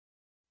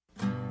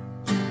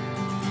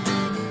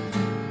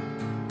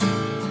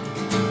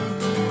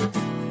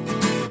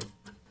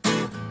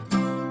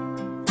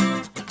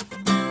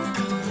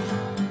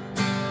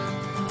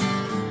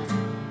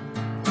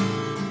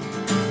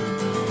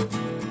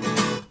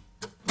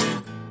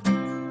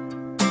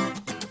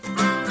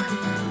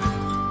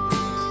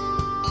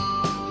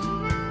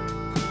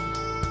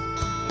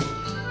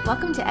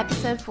Welcome to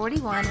episode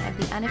 41 of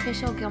the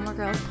Unofficial Gilmore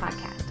Girls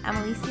podcast. I'm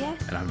Alicia.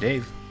 And I'm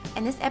Dave.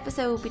 And this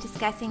episode we'll be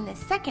discussing the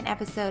second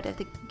episode of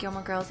the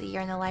Gilmore Girls A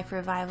Year in the Life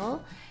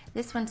revival.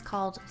 This one's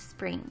called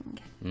Spring.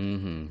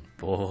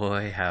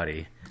 Boy,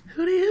 howdy.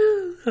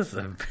 Hooty-hoo. That's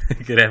a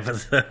good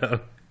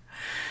episode.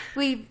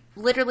 We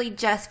literally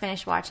just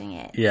finished watching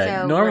it.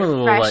 Yeah, so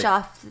normally we're fresh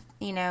off,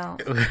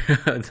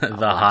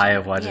 the high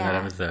of watching that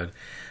episode.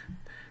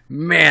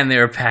 Man, they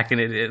were packing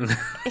it in.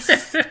 It's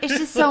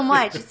just so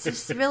much. It's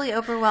just really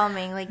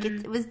overwhelming. Like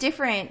it was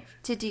different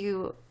to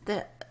do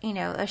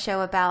a show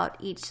about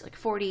each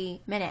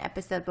 40-minute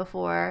episode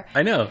before.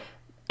 I know.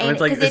 And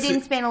because they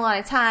didn't spend a lot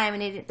of time,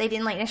 and they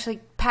didn't actually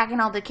pack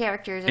in all the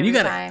characters. And you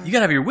gotta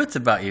have your wits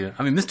about you.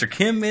 I mean, Mr.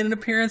 Kim made an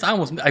appearance. I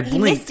blinked.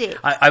 Missed it.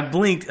 I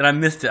blinked and I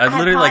missed it.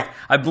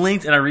 I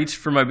blinked and I reached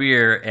for my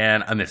beer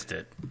and I missed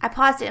it. I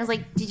paused it and I was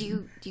like, do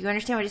you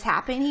understand what just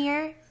happened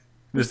here?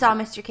 We saw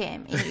Mr.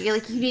 Kim. And you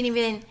didn't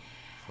even.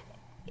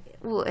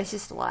 Well, it's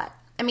just a lot.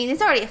 I mean,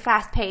 it's already a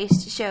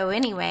fast-paced show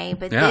anyway,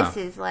 but this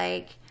is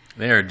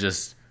they are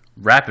just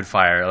rapid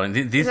fire. I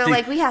mean,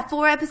 they're we have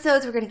 4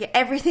 episodes. We're going to get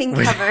everything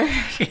covered.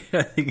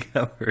 Everything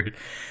covered.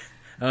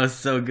 That was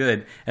so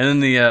good.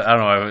 And then I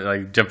don't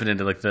know, jumping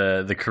into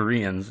the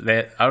Koreans.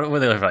 I don't know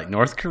whether they live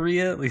North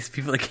Korea. At least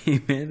people that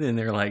came in and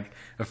they're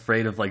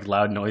afraid of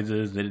loud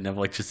noises. They didn't have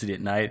electricity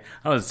at night.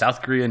 I don't know,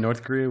 South Korea,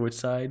 North Korea, which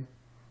side?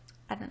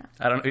 I don't know.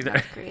 I don't know either.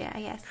 North Korea,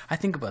 I guess. I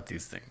think about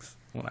these things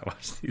when I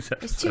watch these episodes.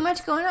 There's too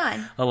much going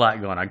on. A lot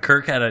going on.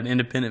 Kirk had an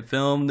independent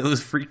film that was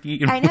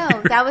freaky. I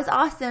know. That was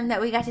awesome that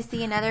we got to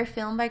see another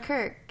film by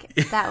Kirk.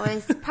 That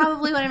was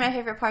probably one of my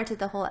favorite parts of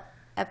the whole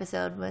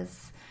episode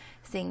was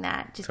seeing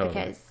that. Just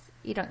because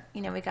we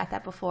got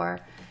that before,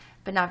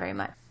 but not very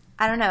much.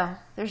 I don't know.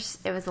 It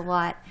was a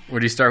lot.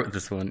 Where do you start with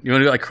this one? You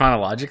want to do it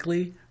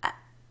chronologically?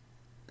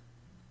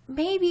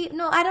 Maybe.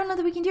 No, I don't know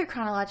that we can do it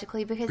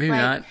chronologically because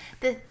not.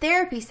 The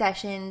therapy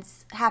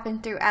sessions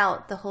happen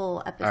throughout the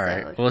whole episode. All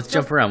right. Well, let's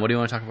jump around. What do you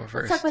want to talk about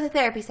first? Let's talk about the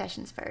therapy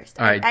sessions first.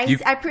 All right.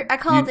 I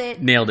called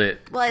it. Nailed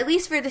it. Well, at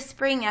least for the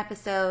spring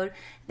episode,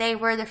 they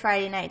were the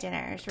Friday night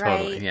dinners, right?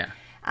 Totally,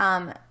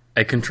 yeah.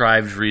 A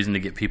contrived reason to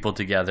get people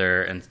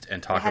together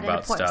and talk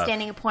about stuff.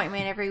 Standing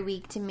appointment every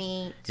week to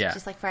meet,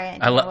 just like Friday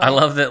night. I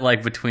love that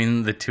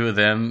between the two of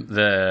them,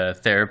 the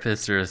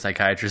therapist or the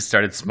psychiatrist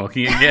started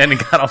smoking again and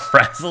got all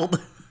frazzled.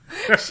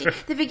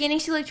 The beginning,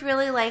 she looked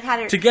really had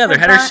her shit together.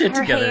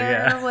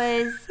 Hair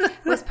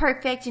was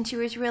perfect, and she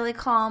was really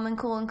calm and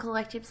cool and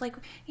collected. It's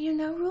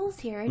no rules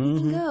here,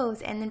 anything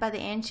goes. And then by the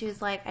end, she was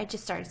like, I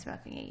just started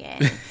smoking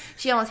again.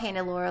 She almost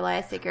handed Lorelai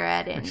a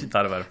cigarette, and she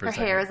thought about it for a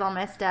second. Her hair is all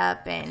messed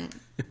up, and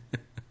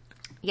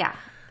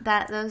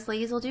those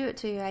ladies will do it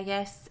to you, I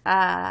guess.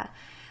 I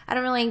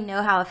don't really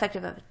know how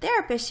effective of a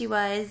therapist she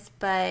was,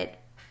 but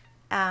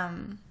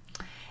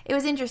it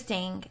was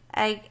interesting.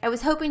 I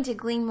was hoping to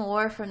glean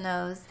more from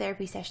those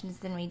therapy sessions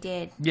than we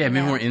did. Yeah,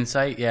 maybe more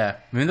insight. Yeah,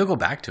 maybe they'll go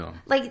back to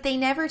them. They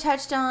never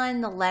touched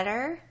on the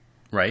letter.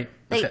 Right.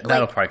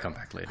 That'll probably come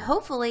back later.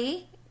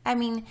 Hopefully. I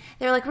mean,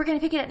 they were we're going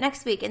to pick it up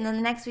next week. And then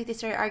the next week they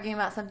started arguing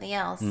about something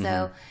else. Mm-hmm.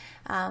 So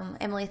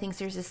Emily thinks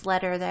there's this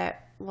letter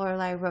that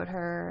Lorelai wrote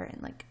her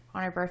and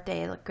on her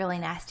birthday, really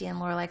nasty. And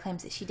Lorelai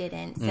claims that she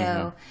didn't.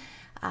 So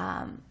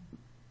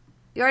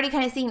you're already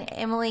kind of seeing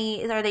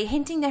Emily. Are they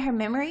hinting that her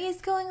memory is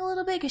going a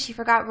little bit because she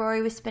forgot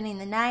Rory was spending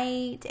the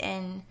night?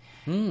 And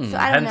so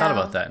I hadn't thought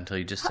about that until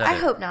you just said it. I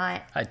hope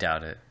not. I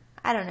doubt it.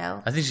 I don't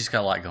know. I think she's got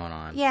a lot going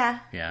on. Yeah.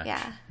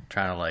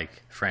 Trying to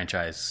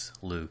franchise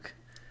Luke,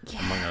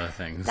 among other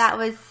things. That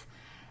was.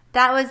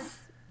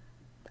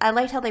 I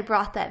liked how they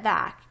brought that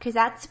back because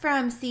that's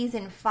from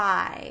season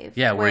 5.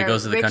 Yeah, where he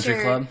goes to the country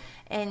club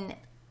and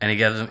he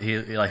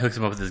hooks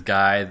him up with this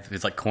guy,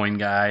 this coin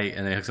guy,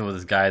 and then he hooks him up with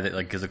this guy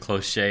that gives a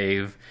close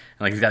shave,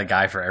 and he's got a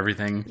guy for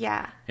everything.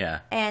 Yeah. Yeah.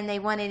 And they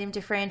wanted him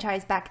to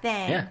franchise back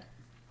then. Yeah.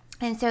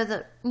 And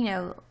so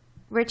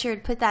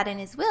Richard put that in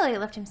his will. He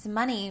left him some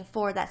money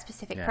for that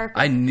specific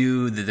purpose. I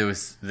knew that there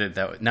was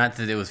that not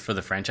that it was for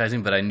the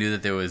franchising, but I knew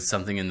that there was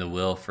something in the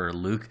will for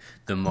Luke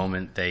the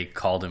moment they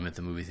called him at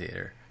the movie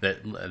theater.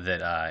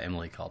 That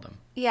Emily called him.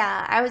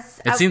 Yeah,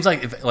 It seems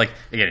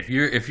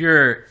if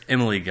you're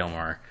Emily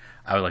Gilmore,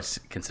 I would to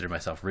consider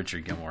myself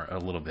Richard Gilmore a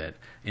little bit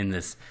in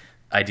this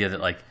idea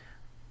that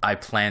I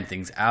plan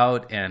things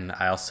out and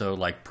I also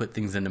put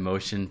things into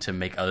motion to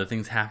make other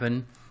things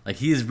happen.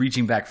 He is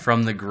reaching back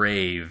from the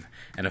grave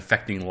and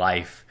affecting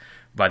life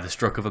by the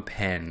stroke of a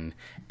pen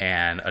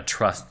and a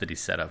trust that he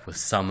set up with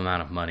some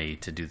amount of money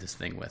to do this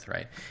thing with,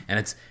 right?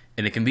 And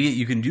it can be,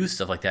 you can do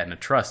stuff like that in a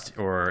trust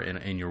or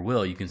in your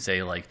will. You can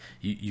say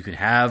you can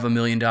have $1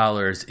 million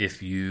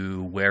if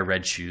you wear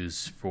red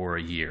shoes for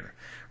a year,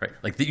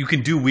 right? You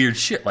can do weird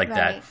shit like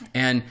that.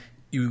 And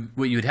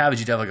what you would have is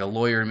you'd have a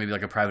lawyer and maybe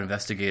a private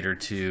investigator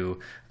to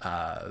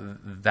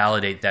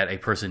validate that a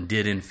person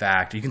did in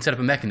fact. You can set up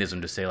a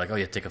mechanism to say you have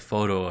to take a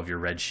photo of your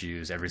red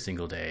shoes every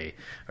single day,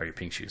 or your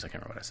pink shoes. I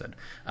can't remember what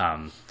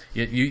I said.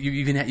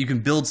 You can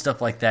build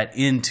stuff like that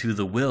into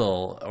the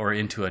will or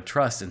into a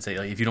trust and say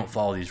if you don't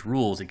follow these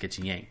rules, it gets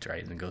yanked,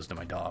 right, and it goes to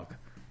my dog.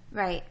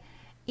 Right.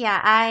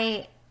 Yeah,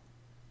 I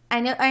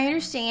I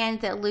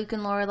understand that Luke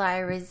and Lorelai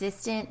are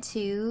resistant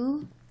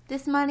to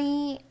this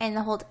money and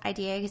the whole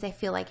idea because I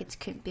feel like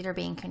they're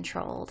being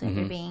controlled and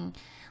they're being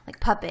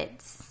like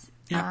puppets,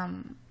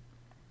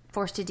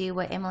 forced to do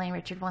what Emily and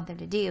Richard want them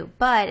to do.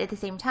 But at the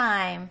same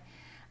time,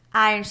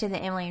 I understand the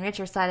Emily and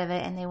Richard side of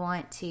it, and they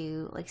want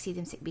to like see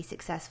them be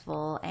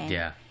successful.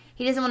 And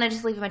he doesn't want to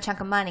just leave him a chunk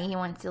of money. He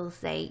wants to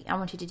say, "I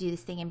want you to do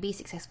this thing and be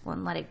successful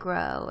and let it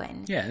grow."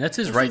 And and that's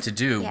his right to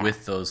do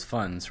with those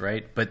funds,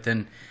 right? But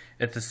then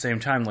at the same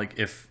time, like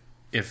if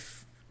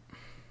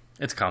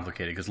it's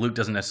complicated because Luke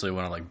doesn't necessarily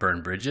want to like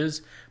burn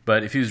bridges,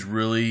 but if he was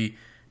really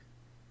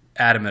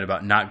adamant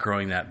about not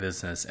growing that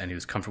business and he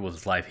was comfortable with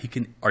his life,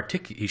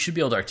 he should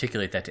be able to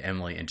articulate that to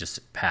Emily and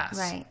just pass,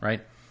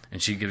 right?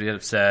 And she could get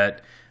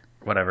upset,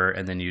 whatever,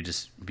 and then you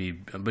just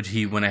but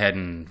he went ahead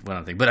and went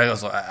on thing. But I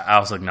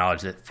also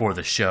acknowledge that for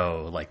the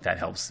show, like that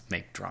helps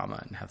make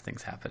drama and have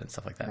things happen and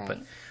stuff like that. Right. But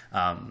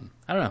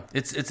I don't know.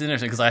 It's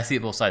interesting because I see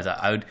it both sides.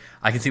 I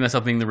can see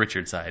myself being the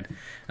Richard side, and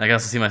I can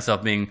also see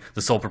myself being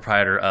the sole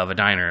proprietor of a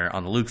diner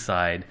on the Luke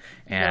side.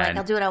 And like,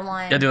 I'll do what I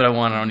want. I'll do what I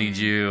want. I don't need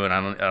you, and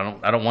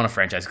I don't want a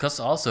franchise.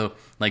 Because also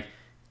like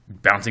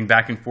bouncing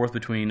back and forth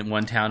between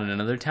one town and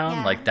another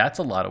town, like that's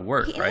a lot of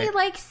work, right?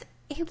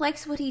 He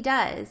likes what he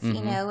does,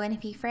 you know, and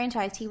if he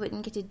franchised, he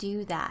wouldn't get to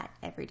do that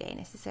every day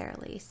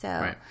necessarily.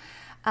 So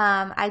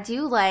I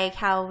do like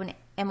how when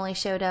Emily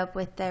showed up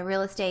with the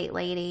real estate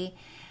lady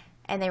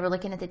and they were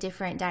looking at the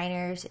different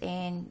diners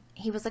and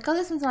he was like, oh,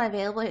 this one's not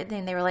available. And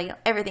then they were like,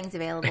 everything's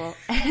available.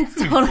 And it's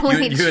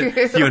totally true.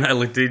 You and I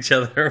looked at each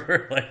other.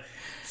 We're like,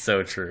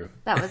 so true.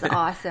 That was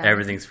awesome.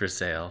 Everything's for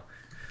sale.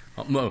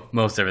 Well,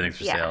 most everything's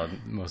for sale.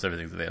 And most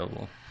everything's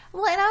available.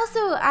 Well, and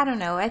also, I don't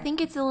know, I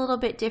think it's a little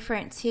bit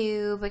different,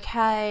 too,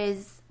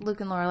 because Luke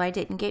and Lorelai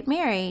didn't get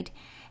married.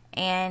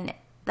 And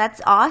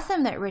that's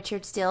awesome that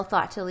Richard still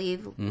thought to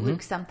leave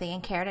Luke something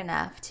and cared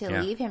enough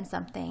to leave him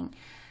something.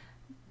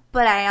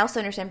 But I also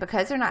understand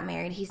because they're not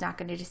married, he's not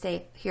going to just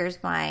say,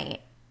 here's my,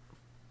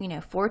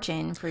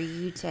 fortune for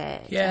you to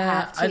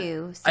have,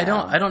 too. I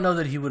don't know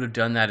that he would have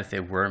done that if they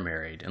were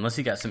married, unless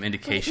he got some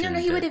indication. No,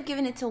 he would have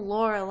given it to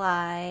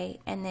Lorelai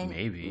and then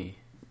maybe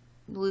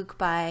Luke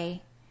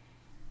by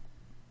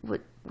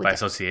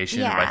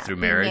association, or through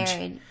marriage.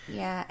 And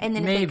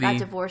then maybe if they got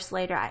divorced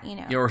later,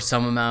 or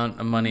some amount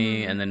of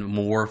money, and then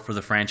more for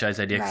the franchise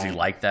idea because he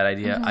liked that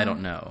idea. I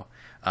don't know,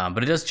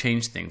 but it does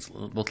change things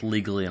both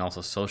legally and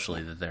also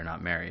socially that they're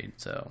not married.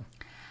 So,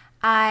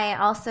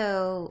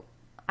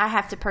 I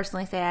have to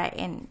personally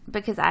say,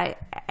 because I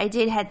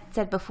had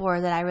said before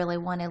that I really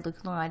wanted Luke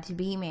and Lorelai to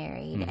be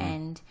married,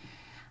 and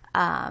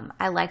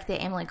I like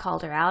that Emily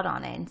called her out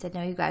on it and said,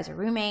 no, you guys are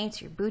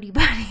roommates, you're booty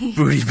buddies.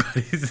 Booty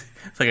buddies.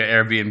 It's like an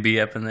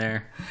Airbnb up in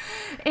there.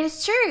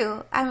 It's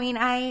true. I mean,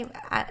 I'm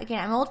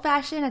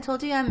old-fashioned. I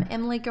told you I'm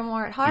Emily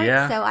Gilmore at heart,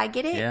 so I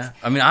get it. Yeah.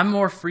 I mean, I'm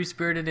more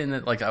free-spirited in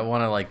that, like, I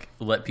want to, like,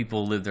 let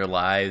people live their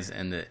lives,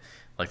 and that,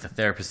 like the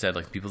therapist said,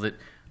 like, people that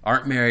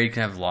aren't married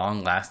can have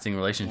long-lasting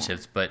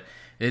relationships, but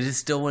it is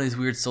still one of these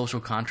weird social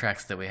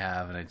contracts that we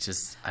have, and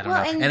I don't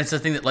know. And it's a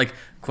thing that, like,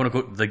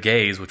 quote-unquote, the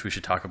gays, which we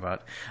should talk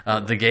about,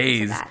 the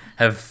gays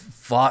have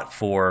fought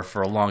for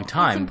a long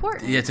time. It's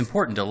important. Yeah, it's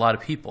important to a lot of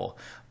people.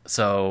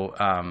 So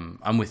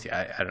I'm with you.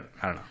 I don't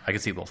know. I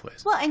can see it both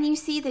ways. Well, and you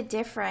see the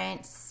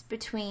difference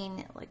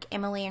between, like,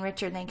 Emily and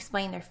Richard, and they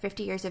explain their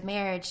 50 years of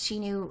marriage. She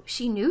knew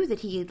that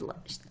he had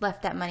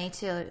left that money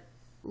to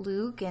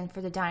Luke and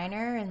for the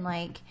diner, and,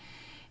 like,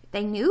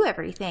 they knew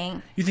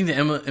everything. You think that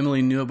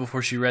Emily knew it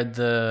before she read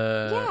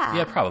the...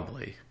 Yeah,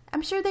 probably.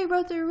 I'm sure they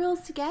wrote their wills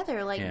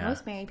together like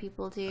most married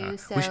people do.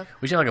 So we should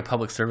have, like, a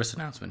public service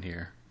announcement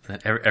here.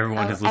 That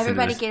everyone who's listening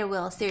everybody to this, get a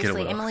will.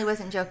 Seriously, Emily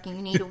wasn't joking.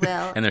 You need a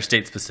will. And they're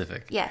state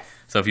specific. Yes.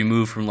 So if you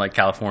move from, like,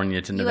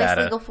 California to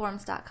Nevada...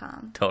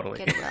 USlegalforms.com. Totally.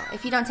 Get a will.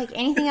 If you don't take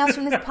anything else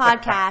from this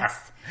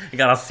podcast... You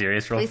got all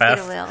serious real please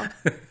fast. Please get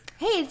a will.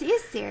 Hey, it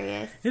is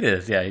serious. It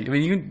is, yeah. I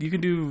mean,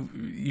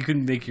 you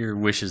can make your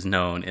wishes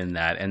known in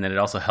that, and then it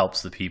also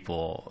helps the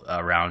people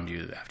around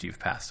you after you've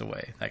passed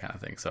away, that kind of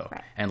thing. So,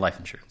 and life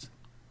insurance.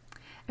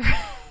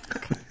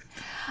 Okay.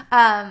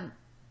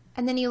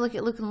 And then you look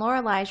at Luke and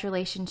Lorelai's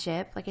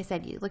relationship. Like I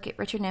said, you look at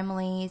Richard and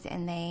Emily's,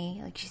 and they,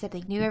 like she said,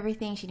 they knew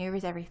everything. She knew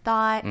every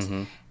thought.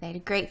 Mm-hmm. They had a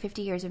great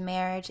 50 years of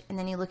marriage. And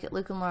then you look at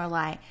Luke and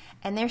Lorelai,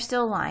 and they're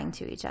still lying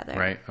to each other.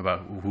 Right,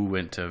 about who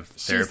went to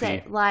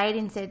therapy. She lied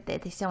and said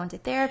that they still went to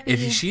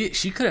therapy.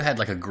 She could have had,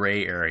 like, a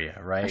gray area,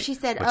 right? Or she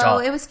said,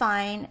 it was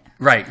fine.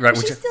 Right. But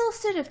she still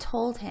should have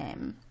told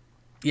him.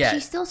 Yeah,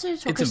 she still should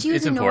have told, because she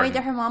was annoyed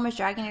that her mom was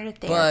dragging her to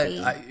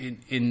therapy. But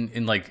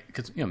in like,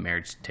 because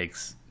marriage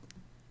takes,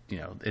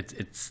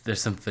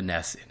 there's some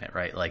finesse in it,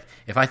 right? Like,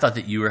 if I thought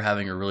that you were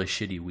having a really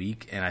shitty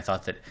week, and I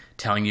thought that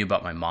telling you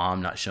about my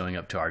mom not showing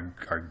up to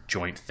our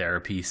joint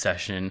therapy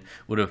session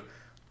would have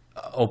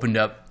opened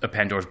up a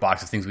Pandora's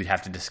box of things we'd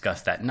have to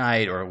discuss that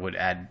night, or would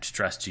add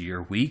stress to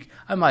your week,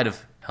 I might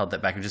have held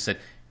that back and just said,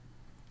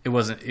 it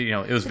wasn't,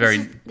 it was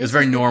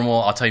very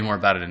normal. I'll tell you more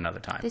about it another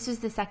time. This was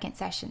the second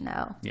session,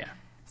 though. Yeah.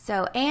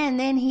 So, and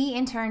then he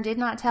in turn did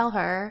not tell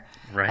her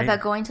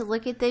about going to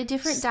look at the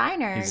different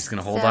diners. He's just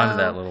going to hold on to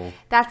that little...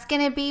 That's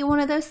going to be one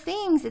of those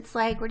things. It's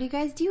like, what are you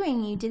guys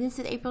doing? You did this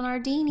with April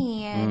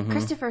Nardini and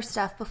Christopher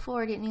stuff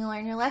before. Didn't you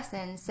learn your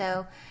lesson?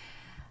 So,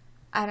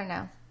 I don't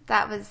know.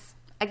 That was,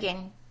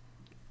 again,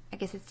 I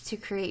guess it's to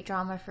create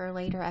drama for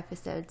later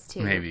episodes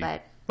too. Maybe.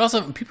 But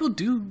also, people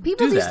do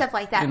stuff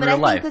like that. But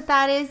I think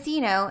that is,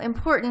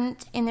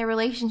 important in their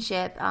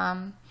relationship.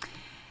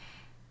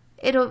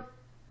 It'll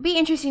be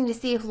interesting to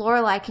see if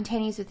Lorelai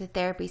continues with the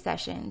therapy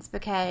sessions,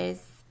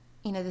 because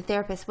the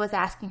therapist was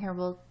asking her,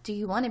 well, do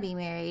you want to be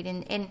married?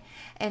 And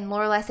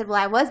Lorelai said, well,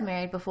 I was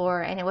married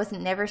before and it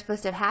wasn't never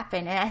supposed to have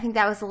happened. And I think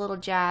that was a little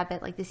jab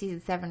at like the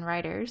season 7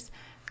 writers.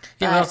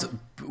 Yeah, but also,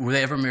 were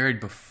they ever married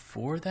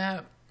before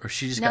that? Or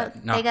she just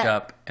got knocked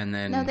up and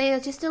then... No, they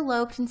just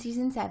eloped in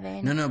season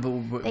 7. No,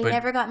 but... They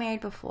never got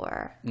married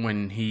before.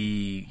 When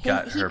he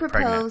got her pregnant. He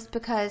proposed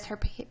because her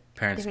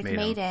parents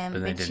made him,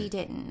 but she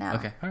didn't. No.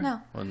 Okay, all right.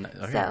 No. Well,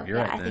 okay, so, you're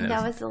right. I think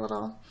that was a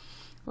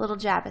little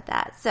jab at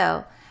that.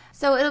 So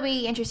it'll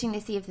be interesting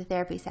to see if the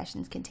therapy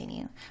sessions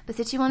continue. But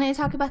since you wanted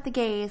to talk about the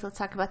gays, let's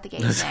talk about the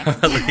gays next.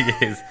 The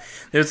gays.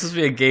 There's supposed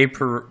to be a gay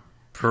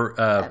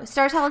Star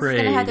Talents is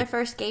going to have their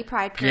first gay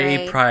pride parade.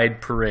 Gay pride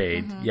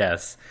parade,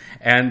 yes.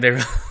 And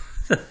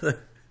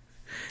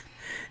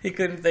they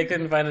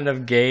couldn't find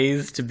enough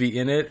gays to be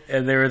in it,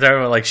 and they were talking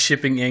about like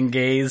shipping in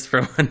gays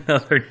from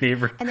another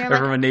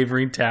from a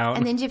neighboring town.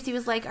 And then Gypsy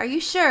was like, "Are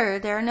you sure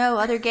there are no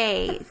other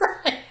gays?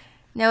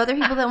 No other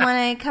people that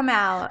want to come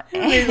out?"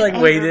 And they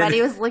waited.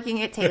 Everybody was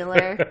looking at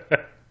Taylor.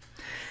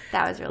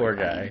 That was really poor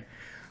funny. guy.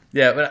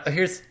 Yeah, but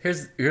here's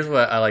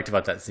what I liked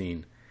about that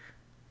scene.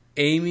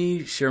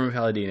 Amy Sherman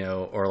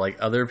Palladino or like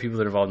other people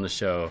that are involved in the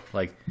show,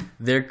 like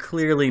they're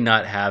clearly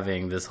not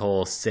having this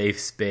whole safe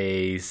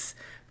space,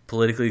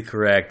 politically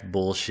correct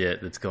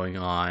bullshit that's going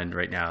on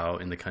right now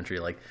in the country,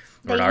 like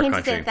or in our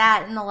country. They hinted at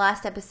that in the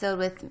last episode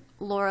with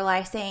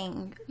Lorelai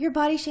saying, "You're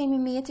body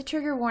shaming me. It's a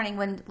trigger warning,"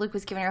 when Luke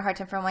was giving her a hard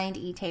time for wanting to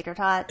eat tater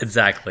tots.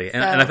 Exactly,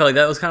 and I felt like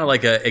that was kind of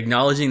like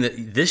acknowledging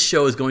that this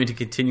show is going to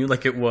continue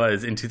like it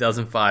was in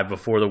 2005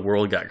 before the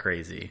world got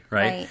crazy,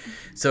 right?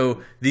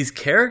 So these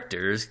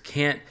characters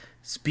can't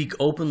speak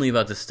openly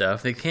about this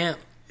stuff. They can't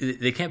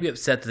be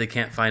upset that they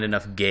can't find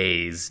enough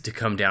gays to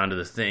come down to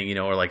this thing,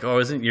 or like, oh,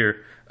 isn't your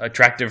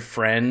attractive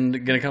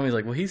friend gonna come? He's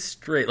like, well, he's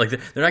straight. Like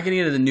they're not getting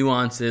into the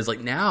nuances.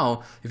 Like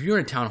now, if you're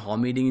in a town hall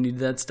meeting and you do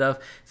that stuff,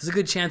 there's a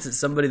good chance that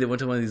somebody that went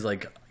to one of these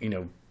like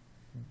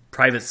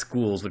private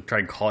schools would try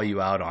and call you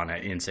out on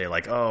it and say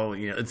like, oh,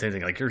 it's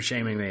anything like you're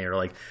shaming me, or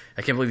like,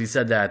 I can't believe you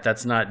said that.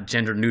 That's not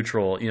gender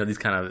neutral. These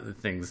kind of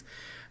things.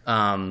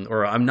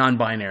 Or I'm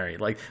non-binary,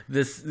 like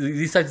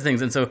these types of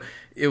things. And so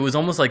it was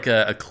almost like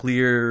a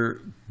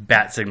clear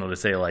bat signal to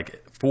say,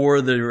 like,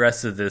 for the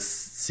rest of this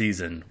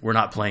season, we're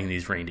not playing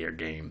these reindeer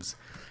games.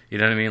 You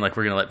know what I mean? Like,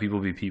 we're going to let people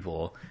be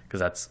people,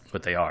 because that's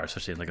what they are,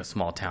 especially in like a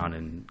small town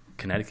in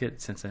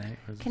Connecticut, Cincinnati?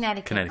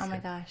 Connecticut. Oh my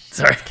gosh.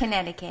 Sorry. It's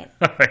Connecticut,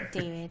 right.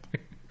 David.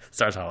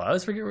 Stars Hollow. I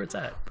always forget where it's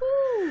at.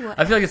 Woo.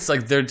 I feel like it's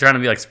like they're trying to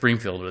be like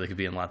Springfield, where they could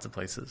be in lots of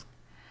places.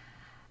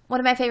 One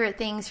of my favorite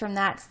things from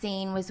that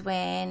scene was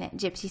when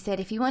Gypsy said,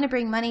 "If you want to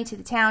bring money to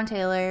the town,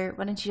 Taylor,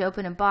 why don't you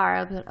open a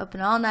bar?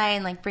 Open all night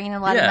and like bring in a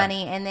lot of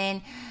money." And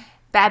then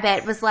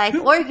Babette was like,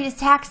 "Or you could just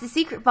tax the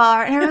secret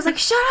bar." And everyone was like,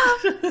 "Shut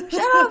up,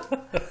 shut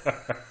up."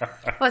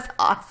 It was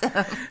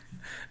awesome.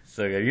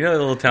 So good.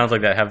 Little towns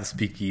like that have the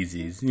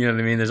speakeasies. You know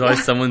what I mean? There's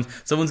always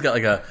someone's got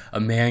like a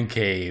man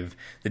cave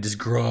that just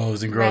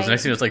grows and grows. Right. And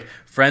next thing it's like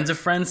friends of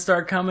friends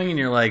start coming, and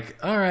you're like,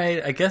 all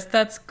right, I guess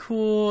that's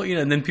cool.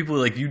 And then people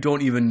like you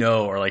don't even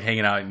know are like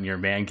hanging out in your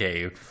man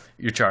cave.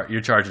 You're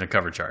charging a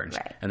cover charge,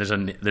 right. And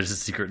there's a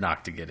secret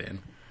knock to get in.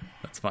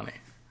 That's funny.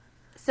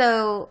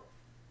 So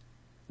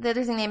the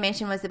other thing they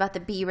mentioned was about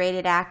the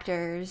B-rated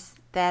actors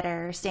that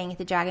are staying at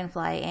the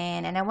Dragonfly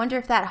Inn, and I wonder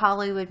if that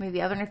Hollywood movie,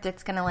 I wonder if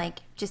that's gonna like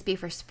just be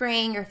for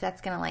spring, or if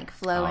that's gonna like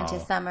flow into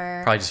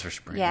summer. Probably just for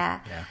spring. Yeah.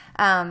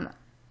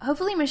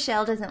 Hopefully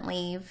Michelle doesn't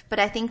leave, but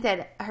I think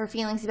that her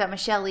feelings about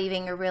Michelle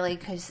leaving are really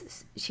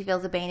because she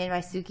feels abandoned by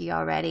Suki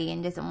already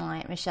and doesn't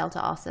want Michelle to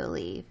also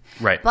leave.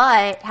 Right.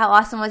 But how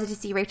awesome was it to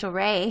see Rachel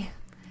Ray?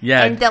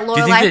 Yeah. And that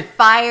Lorelai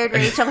fired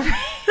Rachel Ray.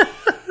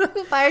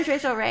 Who fires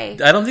Rachel Ray?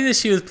 I don't think that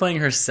she was playing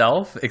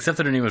herself, except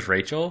that her name was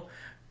Rachel.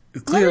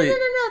 Clearly, No.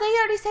 They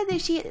already said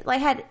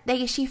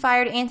that she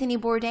fired Anthony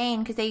Bourdain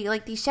because they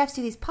like these chefs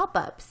do these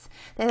pop-ups.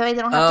 That way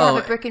they don't have to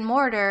have a brick and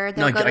mortar.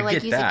 They'll go to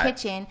like use a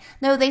kitchen.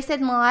 No, they said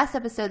in the last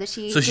episode that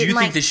she. So you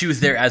think that she was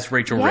there as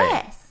Rachel Ray?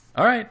 Yes.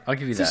 All right, I'll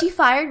give you that. So she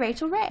fired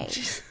Rachel Ray.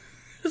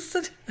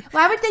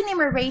 Why would they name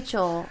her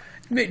Rachel?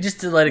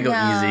 Just to let it go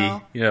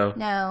easy,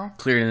 No.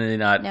 Clearly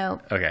not.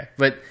 No. Okay,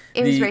 but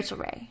it was Rachel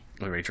Ray.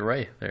 Rachel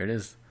Ray. There it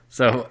is.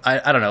 So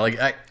I don't know. Like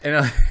I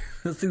know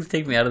those things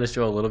take me out of the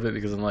show a little bit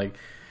because I'm like.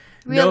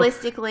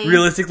 Realistically,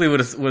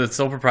 would a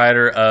sole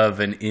proprietor of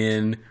an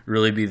inn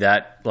really be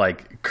that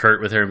like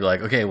curt with her and be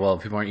like, okay, well,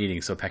 people aren't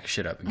eating, so pack your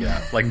shit up and get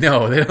out? Like,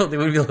 no, they don't. They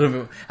would be have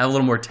a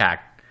little more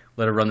tact.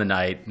 Let her run the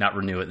night, not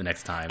renew it the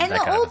next time. And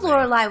the old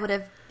Lorelai would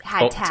have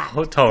had tact.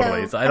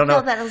 Totally. So I don't know.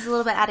 felt that was a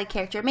little bit out of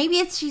character.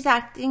 Maybe she's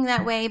acting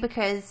that way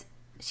because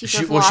she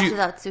feels lost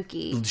without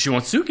Suki. She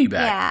wants Suki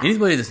back. Yeah.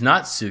 Anybody that's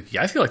not Suki,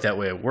 I feel like that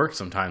way at work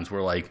sometimes.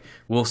 Where like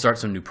we'll start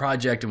some new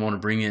project and want to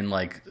bring in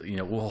like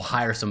we'll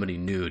hire somebody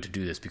new to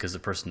do this because the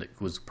person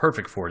that was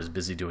perfect for it is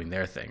busy doing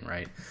their thing,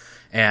 right?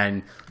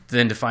 And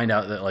then to find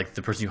out that like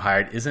the person you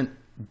hired isn't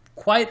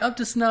quite up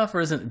to snuff,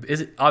 or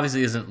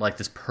obviously isn't like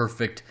this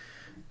perfect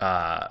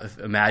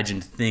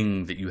imagined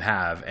thing that you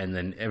have, and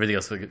then everything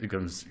else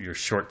becomes you're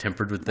short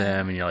tempered with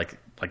them, and you're like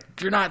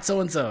you're not so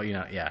and so.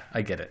 Yeah,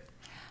 I get it.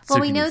 Well,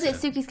 we know that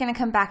Suki's going to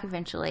come back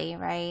eventually,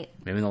 right?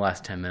 Maybe in the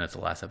last 10 minutes of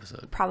the last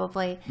episode.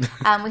 Probably.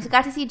 We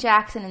got to see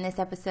Jackson in this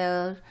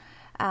episode.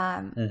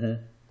 And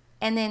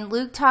then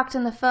Luke talked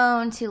on the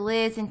phone to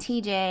Liz and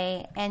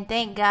TJ, and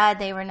thank God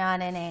they were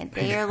not in it.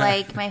 They are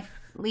like my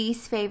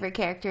least favorite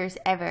characters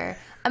ever.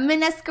 A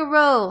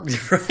Minescaro.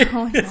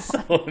 Right.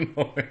 So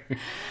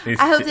annoying.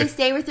 I hope they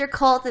stay with their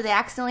cult that they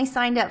accidentally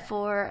signed up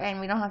for, and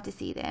we don't have to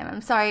see them.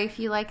 I'm sorry if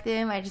you like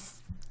them.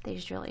 They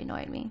just really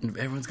annoyed me.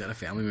 Everyone's got a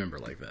family member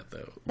like that,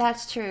 though.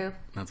 That's true.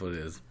 That's what it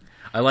is.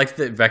 I like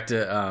that back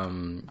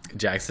to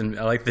Jackson.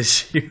 I like that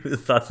she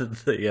thought that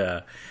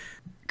the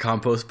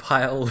compost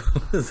pile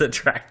was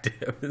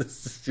attractive.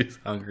 She was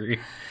hungry.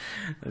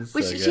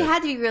 She had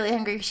to be really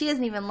hungry. She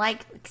doesn't even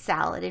like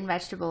salad and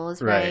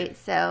vegetables, right?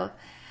 So,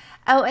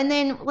 and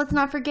then let's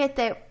not forget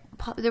that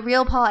the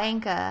real Paul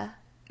Anka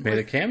made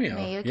a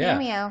cameo.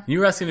 Yeah. You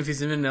were asking if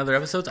he's in other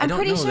episodes? I'm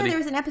pretty sure there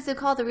was an episode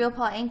called The Real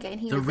Paul Anka,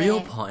 and he was in it. The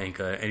Real Paul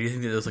Anka? And you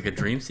think that it was like a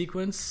dream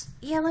sequence?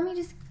 Yeah, let me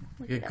just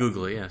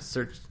Google it,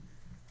 search.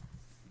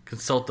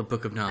 Consult the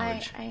Book of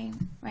Knowledge.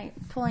 I'm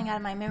pulling out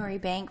of my memory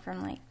bank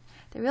from like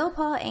The Real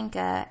Paul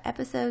Anka,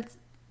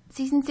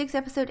 season 6,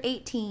 episode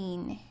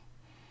 18.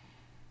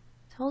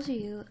 Told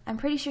you. I'm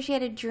pretty sure she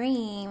had a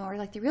dream, or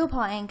like the real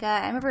Paul Anka.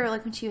 I remember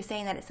like when she was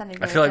saying that it sounded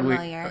very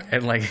familiar.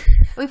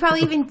 We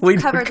probably even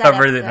covered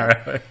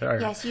that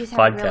episode. Yes, you just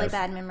have a really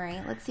bad memory.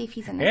 Let's see if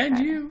he's in the credits.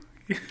 You.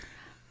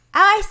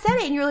 I said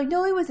it, and you're like,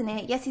 no, he wasn't in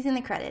it. Yes, he's in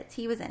the credits.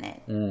 He was in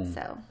it.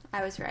 So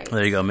I was right.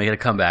 There you go. Make it a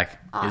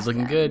comeback. Awesome. He's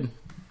looking good.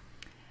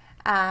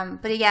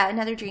 But yeah,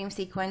 another dream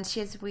sequence.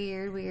 She has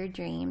weird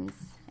dreams,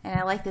 and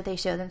I like that they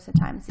show them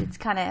sometimes. It's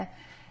kind of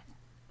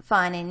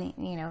fun,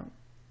 and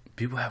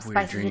people have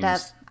weird dreams. It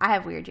up. I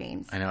have weird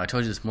dreams. I know. I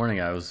told you this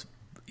morning I was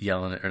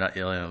not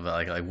yelling, but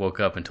like I woke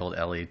up and told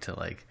Ellie to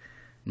like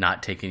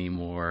not take any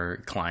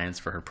more clients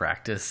for her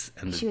practice.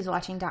 And she was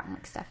watching Doc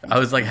McStuffins. I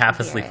was like half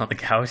asleep on the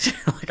couch.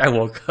 Like I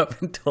woke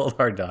up and told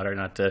our daughter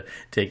not to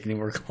take any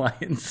more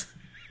clients.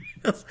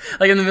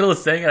 Like in the middle of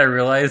saying it, I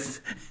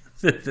realized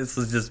that this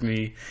was just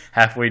me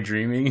halfway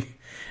dreaming.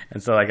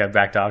 And so like I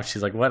backed off.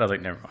 She's like, what? I was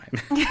like, never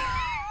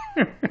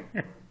mind.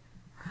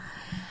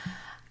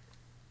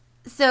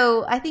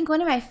 So I think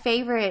one of my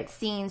favorite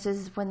scenes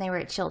was when they were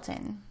at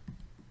Chilton.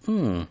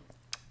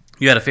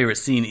 You had a favorite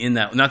scene in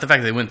that? Not the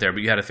fact that they went there,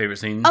 but you had a favorite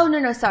scene? Oh,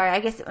 no, sorry. I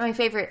guess my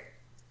favorite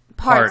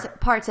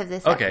parts of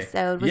this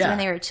episode was when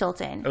they were at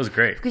Chilton. That was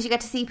great. Because you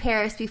got to see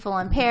Paris be full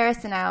on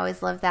Paris, and I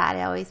always love that.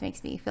 It always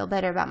makes me feel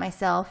better about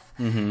myself.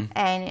 Mm-hmm.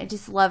 And I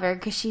just love her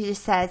because she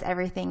just says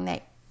everything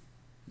that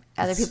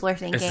other people are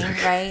thinking,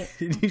 right?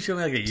 Did you show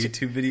me like a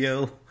YouTube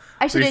video?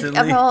 I should have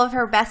of all of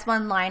her best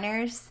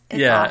one-liners.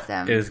 It's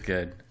awesome. It is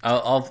good.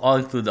 I'll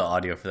include the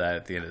audio for that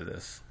at the end of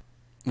this.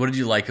 What did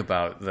you like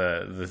about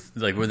the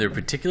like? Were there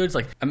particulars?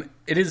 Like,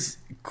 it is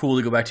cool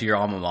to go back to your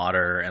alma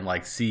mater and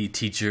like see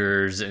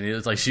teachers, and it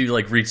was like she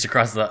like reached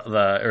across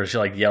the or she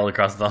like yelled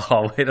across the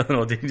hallway. I don't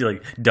know, she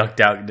like ducked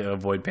out to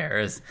avoid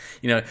Paris,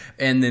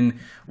 And then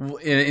an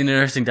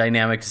interesting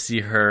dynamic to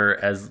see her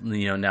as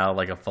now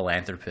like a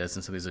philanthropist,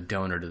 and so he's a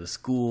donor to the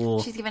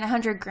school. She's given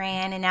 $100,000,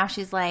 and now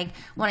she's like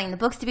wanting the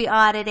books to be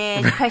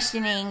audited,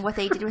 questioning what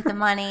they did with the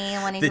money,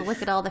 wanting to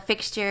look at all the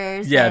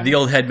fixtures. Yeah, the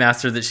old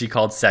headmaster that she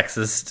called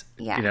sexist.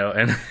 Yeah.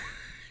 And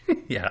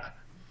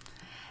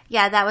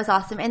yeah, that was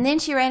awesome. And then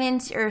she ran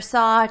into or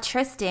saw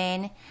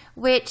Tristan,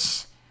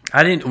 which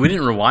we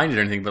didn't rewind it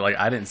or anything, but like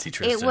I didn't see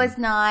Tristan. It was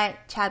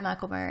not Chad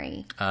Michael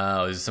Murray.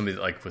 Oh, it was somebody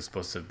that like was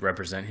supposed to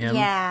represent him.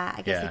 Yeah,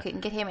 I guess they couldn't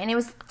get him, and it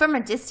was from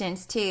a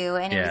distance too,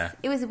 and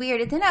it was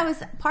weird. And then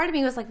part of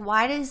me was like,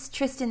 why is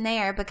Tristan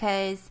there?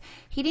 Because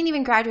he didn't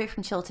even graduate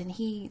from Chilton.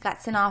 He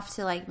got sent off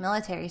to like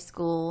military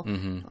school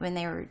when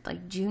they were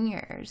like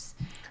juniors.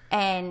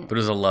 But it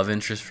was a love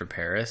interest for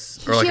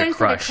Paris, or like a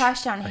crush. She had a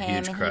crush on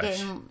him, and he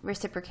didn't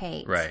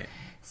reciprocate. Right.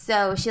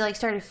 So she like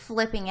started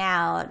flipping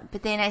out,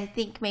 but then I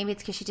think maybe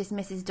it's because she just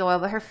misses Doyle.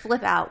 But her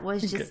flip out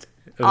was just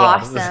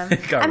awesome.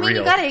 You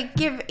gotta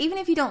give, even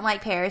if you don't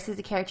like Paris as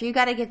a character, you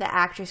gotta give the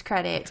actress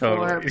credit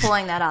for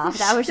pulling that off.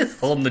 That was just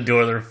holding the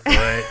door with her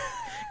foot,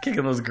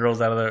 kicking those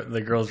girls out of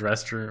the girls'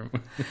 restroom.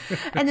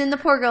 And then the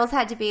poor girls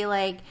had to be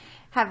like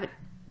have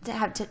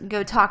to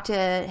go talk to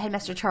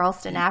Headmaster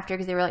Charleston after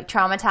because they were like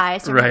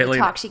traumatized from the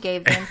talk she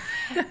gave them.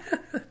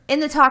 In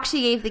the talk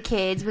she gave the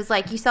kids was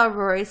like, you saw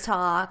Rory's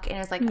talk, and it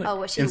was like,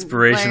 what she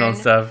inspirational learned.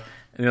 Stuff.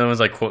 And the other one was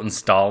like quoting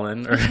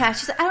Stalin. Yeah,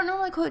 she's like, I don't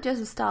normally quote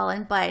Joseph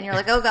Stalin, but, and you're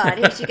like, oh God,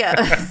 here she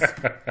goes.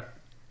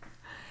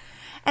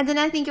 And then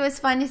I think it was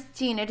fun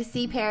to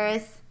see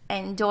Paris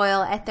and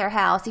Doyle at their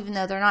house, even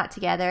though they're not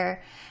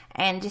together,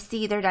 and just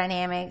see their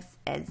dynamics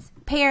as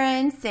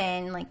parents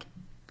and like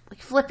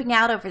flipping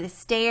out over the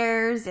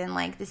stairs, and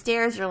like the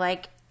stairs are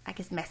like, I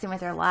guess, messing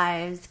with their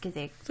lives because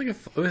it's like a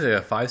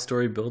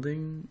 5-story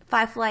building,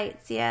 5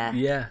 flights,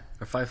 yeah,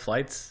 or 5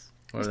 flights.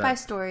 It's 5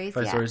 stories,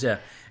 5 stories, yeah.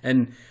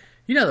 And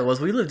you know,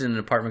 we lived in an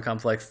apartment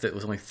complex that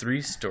was only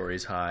 3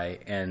 stories high,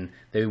 and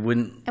they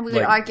wouldn't. And we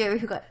would argue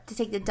who got to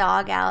take the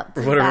dog out,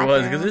 or whatever it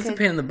was, because it's a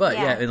pain in the butt.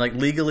 Yeah, and like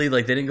legally,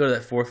 like they didn't go to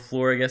that 4th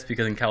floor, I guess,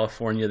 because in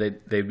California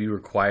they'd be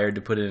required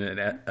to put in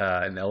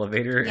an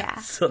elevator. Yeah,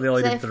 so they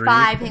only did 3.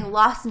 5. They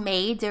lost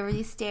maids over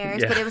these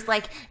stairs, but it was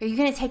like, are you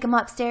going to take them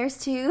upstairs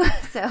too?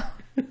 So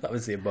that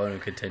was the bone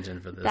of contention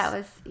for this.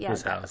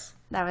 This house.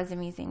 That was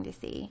amusing to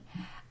see.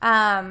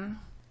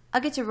 I'll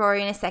get to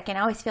Rory in a second.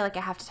 I always feel like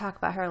I have to talk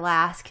about her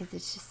last because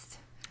it's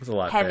a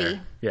lot heavy.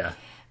 There. Yeah.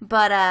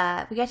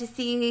 But we got to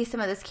see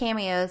some of those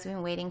cameos we've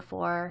been waiting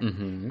for.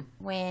 Mm-hmm.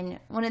 When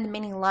one of the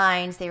many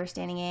lines they were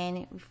standing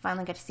in, we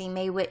finally got to see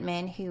Mae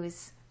Whitman, who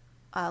was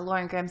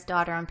Lauren Graham's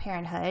daughter on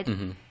Parenthood.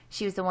 Mm-hmm.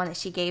 She was the one that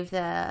she gave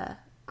the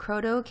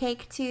Croto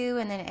cake to,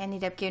 and then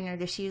ended up giving her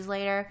the shoes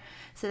later.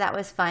 So that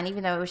was fun,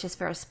 even though it was just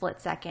for a split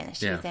second that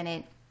she was in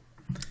it.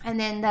 And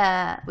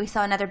then we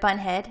saw another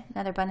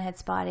Bunhead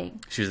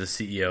spotting. She was the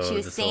CEO. She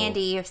was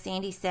Sandy of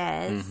Sandy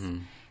Says,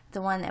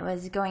 the one that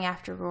was going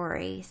after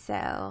Rory.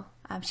 So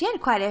she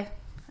had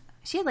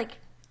like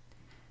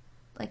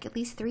at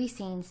least 3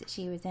 scenes that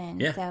she was in.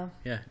 Yeah, so.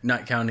 Yeah,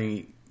 not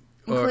counting.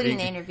 Including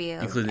the interview.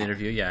 Including the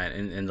interview, yeah,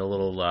 and the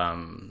little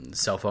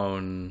cell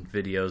phone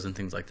videos and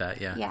things like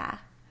that, yeah. Yeah.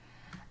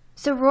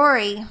 So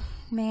Rory,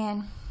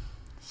 man,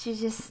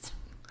 she's just,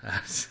 I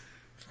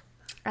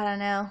don't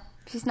know.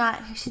 She's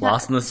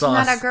lost in the sauce.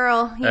 She's not a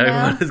girl. You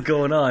know? What is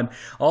going on?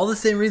 All the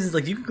same reasons.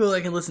 Like, you can go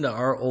and listen to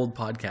our old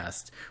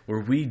podcast where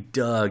we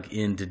dug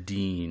into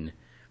Dean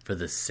for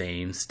the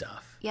same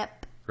stuff.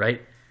 Yep.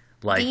 Right?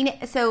 Like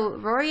Dean. So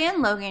Rory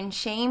and Logan,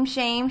 shame.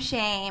 I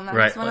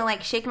just want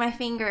to shake my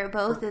finger at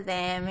both of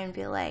them and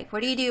be like,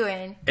 "What are you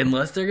doing?"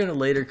 Unless they're gonna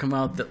later come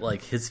out that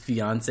like his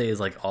fiance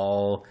is like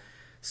all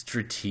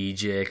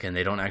strategic and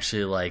they don't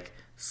actually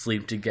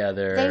sleep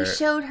together. They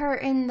showed her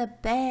in the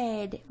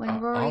bed when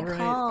Rory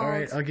called. All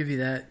right, I'll give you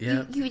that.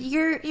 Yeah.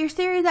 Your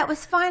theory that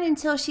was fine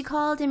until she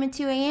called him at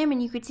 2 a.m.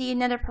 and you could see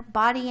another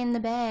body in the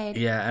bed.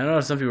 Yeah, I know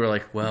some people were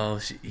like,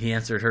 "Well, he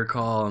answered her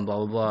call and blah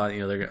blah blah." You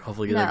know, they're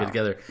hopefully gonna get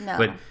together.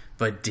 No.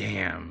 But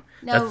damn,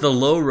 that's the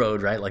low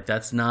road, right? Like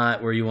that's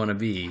not where you want to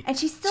be. And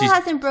she's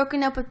hasn't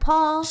broken up with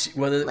Paul.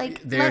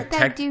 Let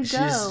that dude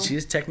go.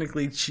 She's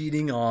technically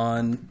cheating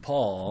on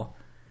Paul.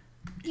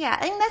 Yeah,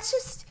 I mean that's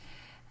just.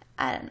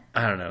 I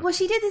don't know. Well,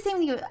 she did the same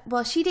thing.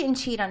 Well, she didn't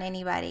cheat on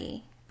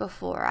anybody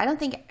before. I don't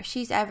think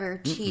she's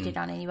ever cheated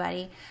on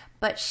anybody.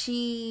 But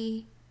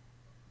she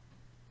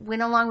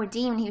went along with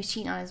Dean when he was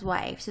cheating on his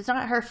wife. So it's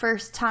not her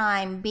first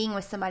time being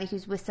with somebody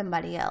who's with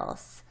somebody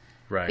else.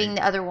 Right. Being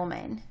the other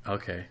woman.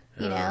 Okay.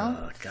 You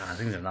know? God,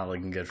 things are not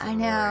looking good for her. I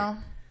know.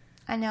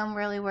 I'm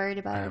really worried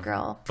about her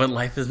girl. But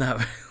life is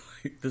not...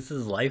 This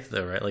is life,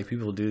 though, right? Like,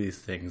 people do these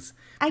things.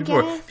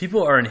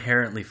 People are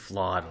inherently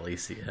flawed,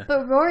 Alicia.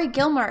 But Rory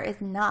Gilmore is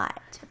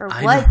not. Or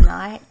was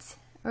not.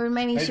 Or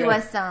maybe she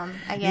was some,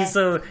 I guess.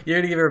 So, you're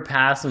going to give her a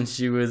pass when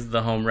she was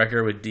the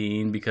homewrecker with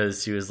Dean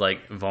because she was,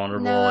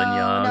 vulnerable and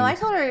young? No, I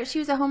told her she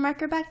was a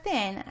homewrecker back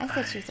then. I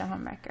said she was a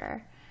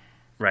homewrecker.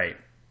 Right.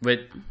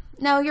 But...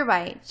 No, you're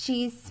right.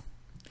 That's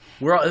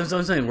what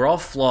I'm saying. We're all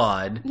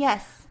flawed.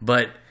 Yes.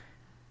 But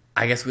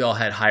I guess we all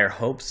had higher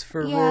hopes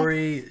for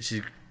Rory.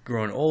 She's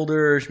growing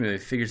older. She maybe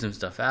figured some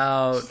stuff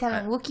out. She's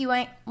having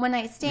Wookiee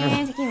one-night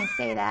stands. I can't even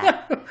say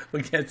that.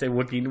 We can't say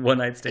Wookiee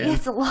one-night stands.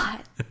 It's a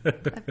lot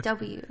of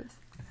W's.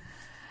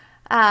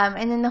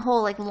 And then the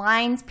whole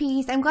lines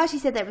piece. I'm glad she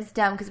said that was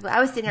dumb because I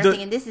was sitting there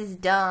thinking this is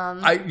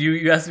dumb.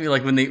 You asked me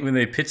when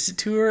they pitched it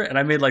to her, and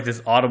I made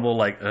this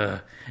audible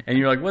and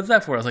you're like, "What's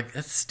that for?" I was like,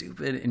 "That's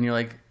stupid," and you're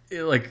like,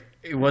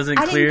 it wasn't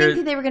clear. I didn't think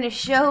that they were going to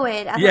show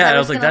it. I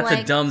was like, that's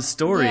a dumb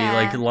story.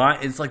 Yeah.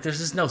 It's there's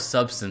just no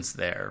substance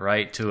there,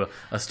 right? To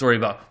a story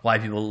about why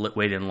people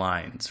wait in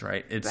lines,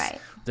 right?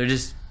 They're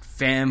just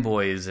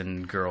fanboys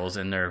and girls,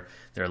 and they're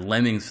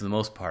lemmings for the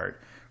most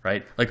part,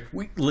 right?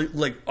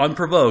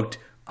 Unprovoked.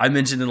 I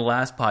mentioned in the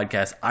last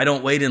podcast, I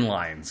don't wait in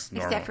lines.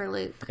 Except for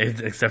Luke.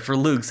 Except for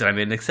Luke. So I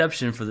made an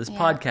exception for this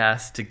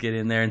podcast to get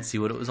in there and see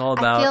what it was all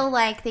about. I feel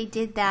like they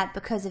did that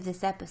because of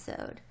this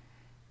episode.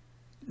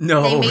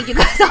 No. They made you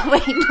guys all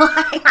wait in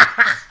line.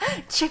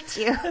 Tricked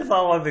you. It's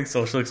all one big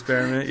social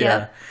experiment. Yep.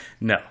 Yeah.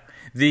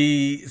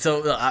 No.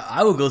 So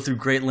I will go through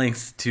great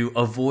lengths to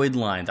avoid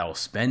lines. I will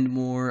spend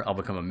more. I'll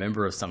become a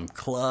member of some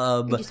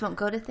club. You just won't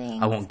go to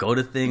things. I won't go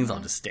to things. Mm-hmm.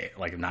 I'll just stay.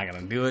 I'm not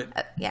going to do it.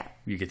 Yeah.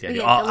 You get the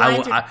idea.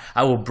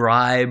 I will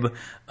bribe,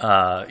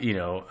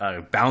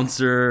 a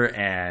bouncer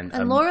and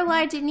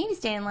Lorelai didn't need to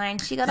stay in line.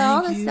 She got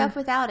all this stuff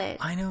without it.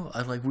 I know.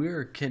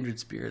 We're kindred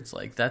spirits.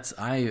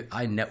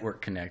 I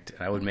network connect,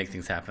 and I would make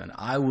things happen.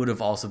 I would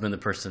have also been the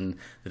person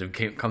that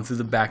have come through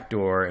the back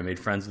door and made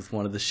friends with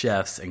one of the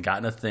chefs and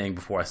gotten a thing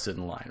before I stood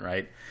in line.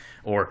 Right.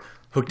 or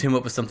hooked him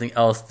up with something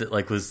else that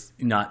like was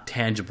not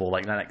tangible,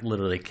 like not like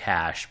literally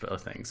cash, but a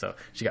thing. So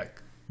she got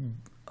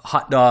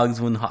hot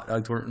dogs when the hot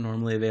dogs weren't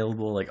normally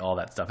available, like all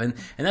that stuff. And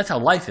that's how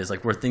life is,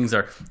 like where things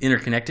are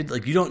interconnected.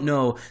 Like you don't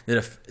know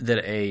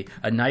that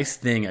a nice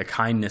thing, a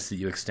kindness that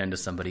you extend to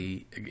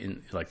somebody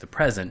in like the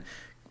present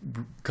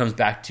comes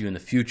back to you in the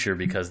future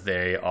because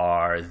they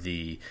are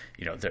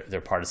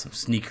they're part of some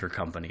sneaker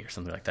company or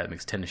something like that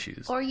makes tennis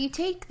shoes. Or you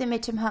take the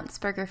Mitchum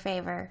Huntsberger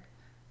favor,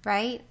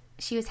 right?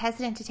 She was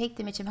hesitant to take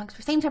the Mitchum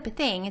Huntsberger. Same type of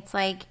thing. It's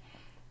like,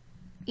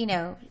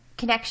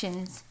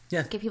 connections.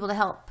 Yeah. Get people to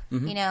help,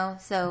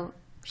 so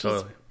she's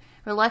Totally.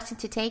 reluctant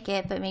to take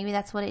it, but maybe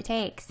that's what it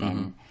takes.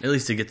 And At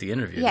least to get the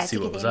interview, to see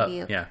what was up.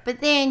 Yeah. But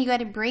then you got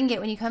to bring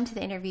it when you come to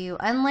the interview,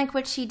 unlike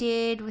what she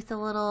did with the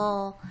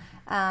little...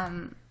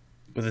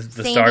 With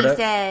the Sandy startup,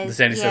 Says, the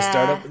Sandy Says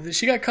startup,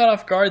 she got caught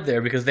off guard there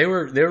because they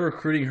were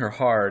recruiting her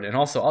hard. And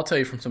also, I'll tell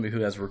you from somebody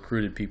who has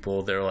recruited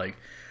people, they're like,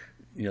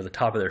 the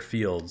top of their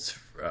fields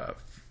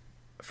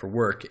for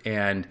work.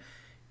 And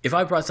if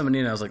I brought somebody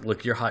in, I was like,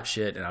 look, you're hot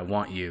shit, and I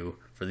want you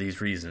for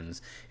these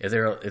reasons.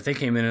 If they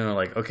came in and were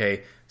like,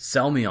 okay,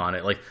 sell me on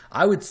it, like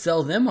I would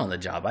sell them on the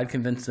job. I'd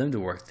convince them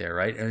to work there,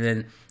 right? And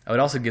then I would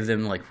also give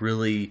them like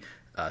really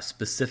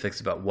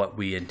specifics about what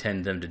we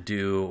intend them to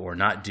do or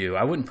not do.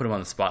 I wouldn't put them on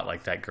the spot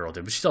like that girl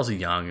did, but she's also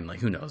young and like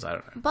who knows, I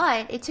don't know.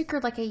 But it took her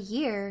like a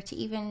year to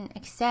even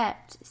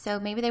accept, so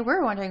maybe they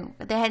were wondering.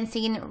 They hadn't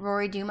seen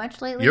Rory do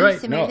much lately. You're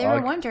right. So maybe they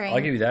were wondering. I'll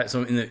give you that.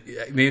 So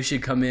maybe if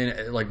she'd come in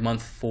at like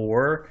month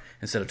 4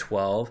 instead of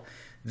 12,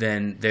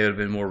 then they would have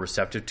been more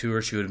receptive to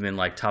her. She would have been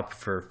like top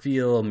of her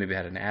field, maybe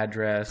had an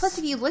address. Plus,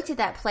 if you looked at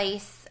that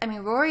place, I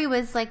mean, Rory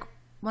was like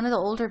one of the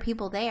older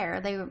people there.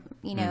 They were,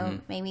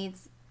 maybe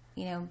it's,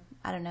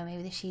 I don't know,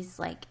 maybe she's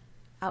like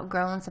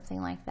outgrown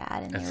something like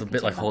that. And it's a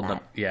bit like holding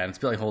up, and it's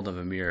a bit like holding up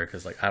a mirror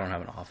because like I don't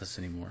have an office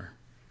anymore.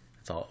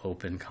 It's all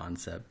open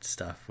concept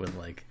stuff with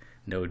like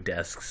no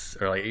desks,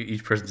 or like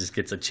each person just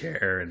gets a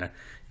chair and you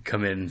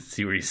come in and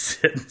see where you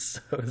sit.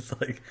 So it's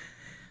like,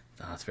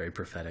 it's very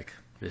prophetic,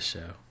 this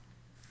show.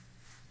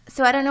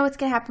 So I don't know what's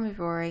going to happen with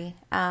Rory.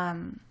 I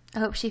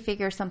hope she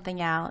figures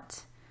something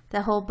out.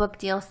 The whole book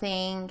deal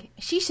thing,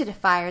 she should have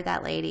fired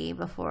that lady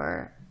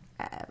before,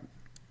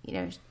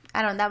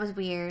 I don't know, that was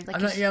weird. Like,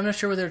 I'm not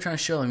sure what they were trying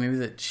to show. Like maybe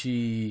that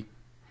she...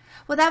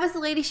 Well, that was the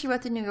lady she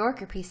wrote the New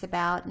Yorker piece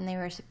about, and they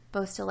were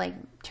supposed to like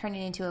turn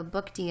it into a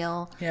book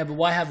deal. Yeah, but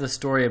why have the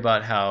story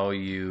about how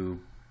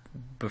you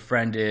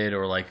befriended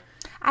or like...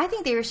 I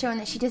think they were showing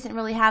that she doesn't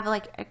really have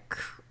like a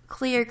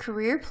clear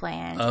career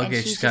plan. Okay, and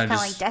she's just kind of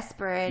like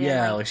desperate.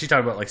 Yeah, and, like she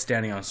talked about like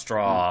standing on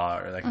straw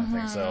or that kind of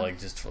thing. So like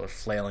just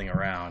flailing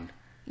around.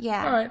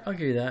 Yeah. All right, I'll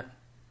give you that.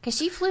 Because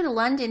she flew to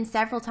London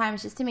several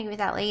times just to meet with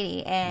that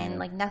lady, and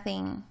like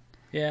nothing.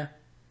 Yeah,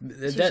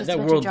 that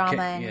world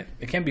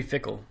it can be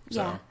fickle.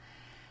 So. Yeah.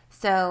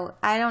 So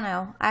I don't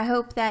know. I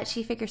hope that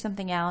she figures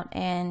something out,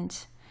 and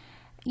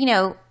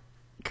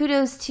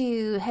kudos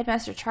to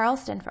Headmaster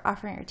Charleston for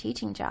offering her a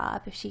teaching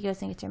job if she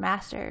goes and gets her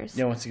master's.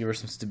 Yeah, wants to give her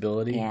some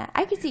stability. Yeah,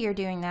 I could see her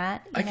doing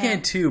that. I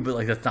can too, but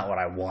like that's not what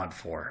I want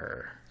for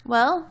her.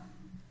 Well,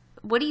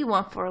 what do you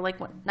want for her? Like,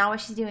 not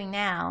what she's doing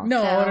now.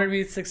 No, I want her to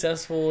be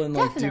successful and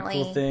like Definitely.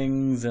 do cool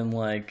things and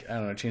like I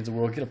don't know, change the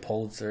world, get a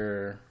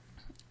Pulitzer.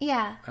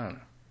 Yeah. I don't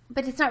know.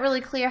 But it's not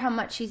really clear how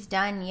much she's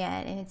done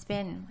yet, and it's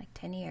been like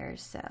 10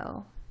 years,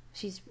 so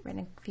she's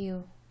written a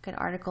few good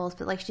articles,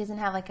 but like she doesn't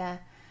have like I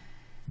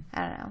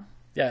don't know.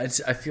 Yeah,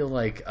 I feel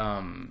like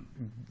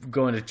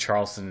going to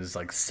Charleston is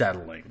like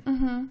settling.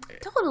 Mm-hmm.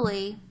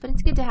 Totally, but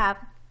it's good to have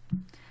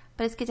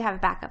a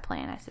backup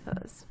plan, I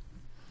suppose.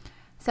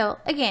 So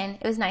again,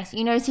 it was nice.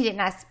 You notice he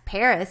didn't ask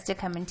Paris to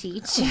come and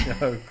teach.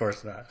 No, of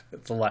course not.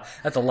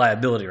 That's a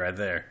liability right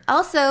there.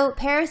 Also,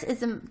 Paris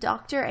is a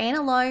doctor and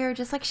a lawyer,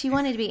 just like she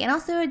wanted to be, and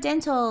also a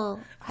dental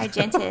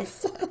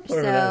hygienist.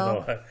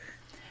 So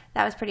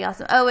that was pretty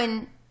awesome. Oh,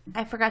 and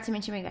I forgot to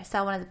mention, I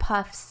saw one of the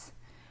puffs,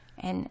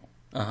 and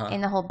in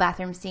the whole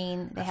bathroom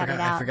scene, they had it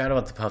out. I forgot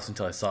about the puffs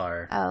until I saw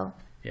her. Oh.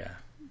 Yeah.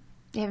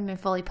 You haven't been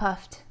fully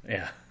puffed.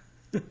 Yeah.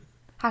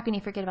 How can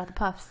you forget about the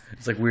puffs?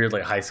 It's like weird,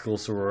 like high school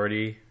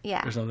sorority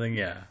or something.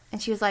 Yeah.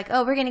 And she was like,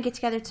 oh, we're going to get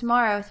together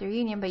tomorrow with the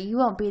reunion, but you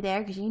won't be there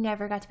because you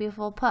never got to be a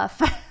full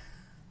puff.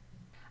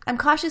 I'm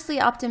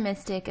cautiously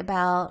optimistic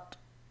about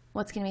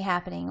what's going to be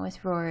happening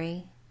with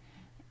Rory.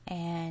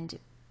 And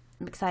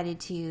I'm excited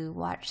to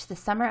watch the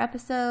summer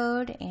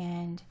episode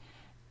and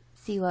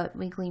see what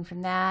we glean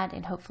from that.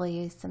 And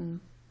hopefully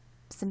some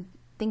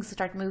things will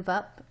start to move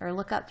up or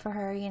look up for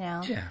her,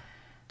 Yeah.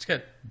 It's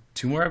got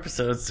 2 more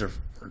episodes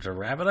to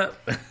wrap it up.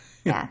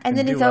 Yeah, and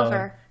then it's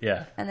over.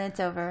 Yeah. And then it's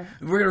over.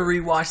 We're going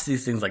to rewatch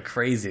these things like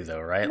crazy, though,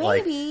 right?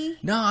 Maybe.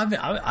 Like, no,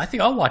 I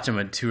think I'll watch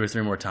them 2 or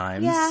 3 more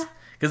times. Yeah.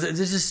 Because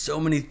there's just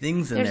so many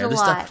things in there. There's a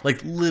lot. Stuff,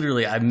 like,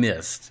 literally, I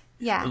missed.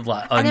 Yeah.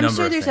 And I'm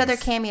sure there's other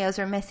cameos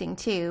we're missing,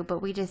 too,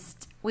 but we're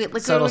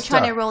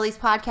trying to roll these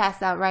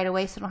podcasts out right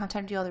away, so I don't have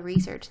time to do all the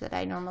research that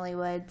I normally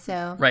would.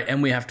 So right,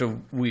 and we have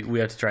to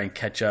try and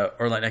catch up,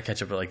 or like not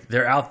catch up, but like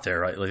they're out there,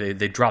 right? Like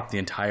they dropped the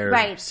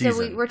entire season.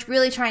 So we're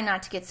really trying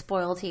not to get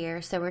spoiled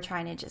here. So we're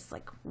trying to just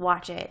like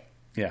watch it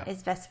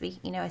as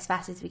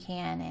fast as we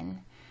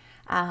can.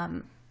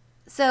 And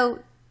so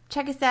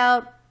check us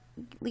out.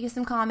 Leave us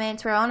some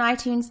comments. We're on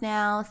iTunes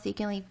now, so you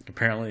can leave.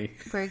 Apparently,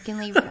 we can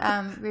leave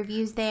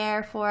reviews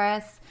there for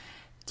us.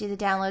 Do the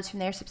downloads from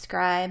there.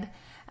 Subscribe.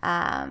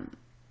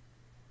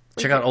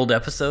 Check out old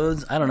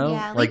episodes. I don't know.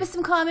 Yeah, leave us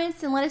some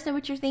comments and let us know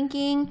what you're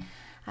thinking.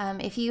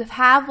 If you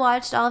have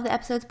watched all of the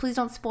episodes, please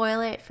don't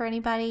spoil it for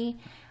anybody.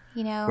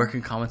 Where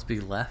can comments be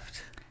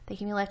left? They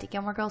can be left at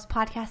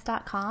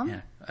GilmoreGirlsPodcast.com.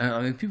 Yeah,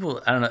 I mean,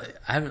 people. I don't know.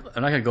 I'm not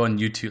gonna go on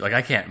YouTube. Like,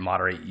 I can't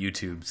moderate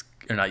YouTube's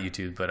or not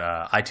YouTube, but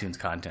iTunes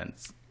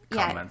comments,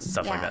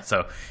 stuff like that.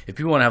 So if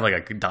people want to have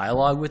like a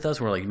dialogue with us,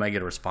 where like you might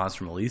get a response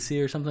from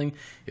Alicia or something,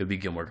 it would be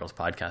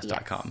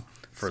GilmoreGirlsPodcast.com.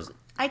 Yes.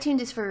 iTunes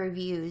is for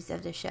reviews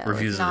of the show.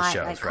 Reviews of the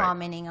shows, like right.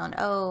 commenting on,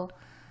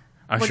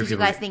 what did you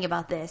guys think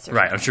about this? Or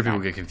right, I'm sure people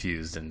get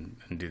confused and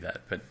do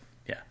that, but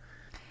yeah.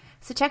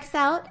 So check us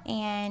out,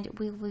 and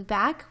we will be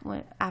back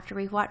after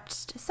we've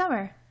watched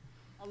Summer.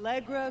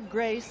 Allegra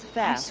Grace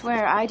Fast. I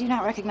swear, I do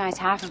not recognize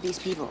half of these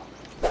people.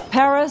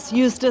 Paris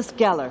Eustace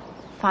Geller.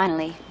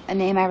 Finally, a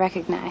name I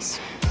recognize.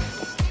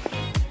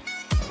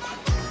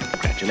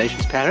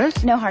 Congratulations,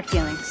 Paris. No hard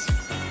feelings.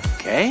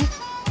 Okay.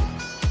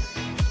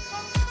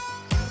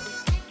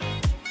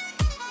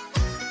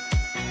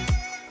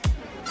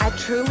 I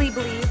truly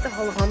believe the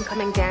whole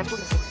homecoming dance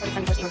was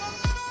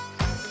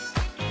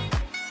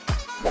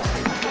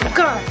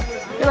Girl,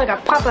 you're like a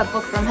pop-up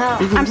book from hell.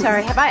 I'm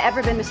sorry, have I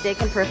ever been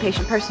mistaken for a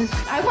patient person?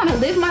 I want to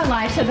live my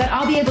life so that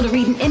I'll be able to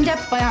read an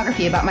in-depth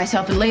biography about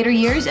myself in later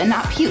years and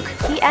not puke.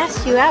 He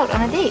asked you out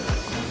on a date.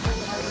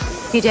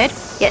 You did?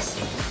 Yes.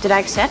 Did I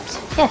accept?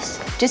 Yes.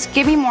 Just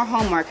give me more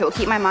homework. It will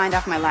keep my mind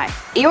off my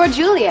life. You're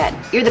Juliet.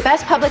 You're the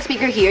best public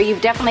speaker here.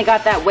 You've definitely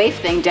got that waif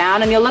thing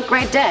down, and you'll look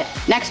great dead.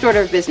 Next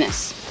order of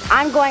business.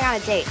 I'm going on a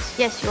date.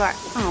 Yes, you are.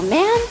 Oh,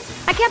 man.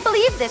 I can't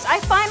believe this. I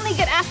finally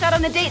get asked out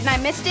on a date and I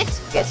missed it.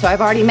 Okay, so I've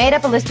already made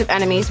up a list of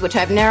enemies, which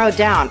I've narrowed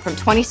down from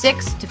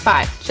 26 to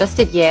 5. Just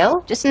at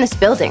Yale? Just in this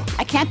building.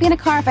 I can't be in a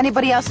car if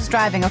anybody else is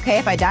driving, okay?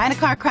 If I die in a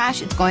car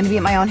crash, it's going to be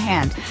at my own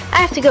hand. I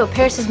have to go.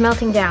 Paris is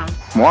melting down.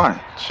 Why?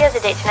 She has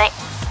a date tonight.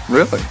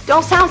 Really?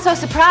 Don't sound so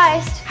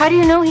surprised. How do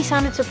you know he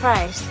sounded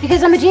surprised?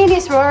 Because I'm a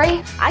genius,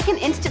 Rory. I can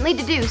instantly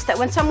deduce that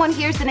when someone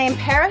hears the name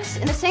Paris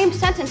in the same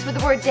sentence with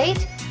the word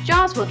date,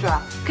 jaws will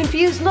drop.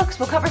 Confused looks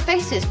will cover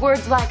faces.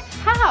 Words like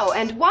how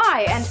and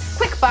why and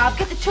quick, Bob,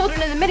 get the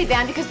children in the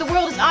minivan because the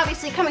world is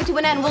obviously coming to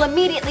an end will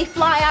immediately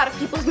fly out of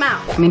people's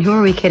mouths. I mean, who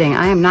are we kidding?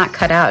 I am not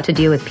cut out to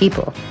deal with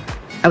people.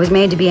 I was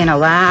made to be in a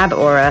lab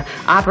or a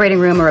operating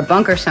room or a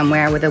bunker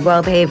somewhere with a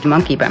well-behaved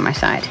monkey by my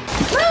side.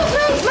 Move,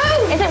 move,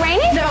 move! Is it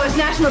raining? No, it's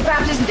National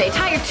Baptism Day.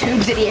 Tie your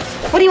tubes, idiot.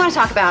 What do you want to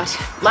talk about?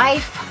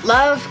 Life,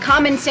 love,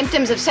 common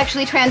symptoms of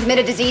sexually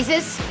transmitted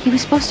diseases? He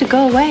was supposed to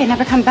go away and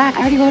never come back.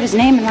 I already wrote his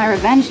name in my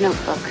revenge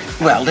notebook.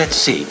 Well, let's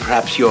see.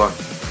 Perhaps you're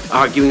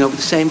arguing over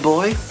the same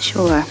boy?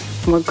 Sure.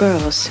 We're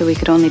girls, so we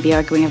could only be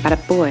arguing about a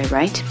boy,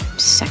 right?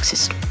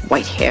 Sexist,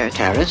 white-haired.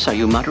 Paris, are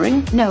you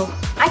muttering? No.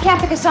 I can't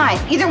pick a side.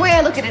 Either way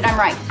I look at it, I'm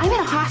right. I'm in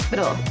a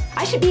hospital.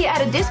 I should be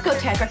at a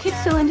discotheque. Are kids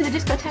still into the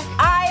discotheque?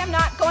 I am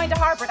not going to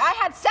Harvard. I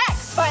had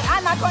sex, but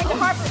I'm not going to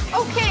Harvard.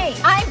 Okay,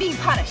 I'm being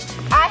punished.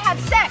 I had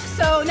sex,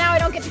 so now I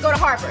don't get to go to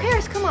Harvard.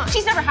 Paris, come on.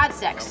 She's never had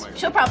sex.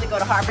 She'll probably go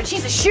to Harvard.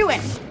 She's a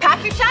shoo-in.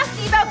 Pack your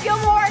chastity belt,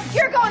 Gilmore.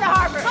 You're going to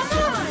Harvard.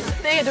 Come on.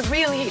 They had to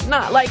really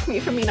not like me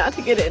for me not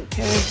to get in.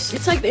 Paris.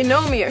 It's like they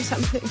know me or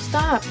something.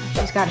 Stop.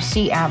 She's got a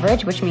C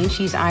average, which means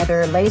she's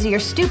either lazy or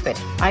stupid.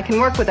 I can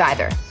work with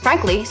either.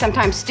 Frankly,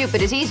 sometimes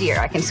stupid is easier.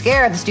 I can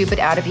scare the stupid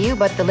out of you,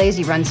 but the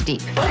lazy runs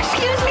deep.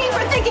 Excuse me for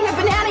thinking a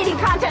banana eating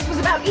contest was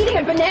about eating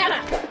a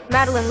banana.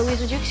 Madeline,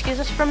 Louise, would you excuse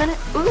us for a minute?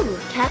 Ooh,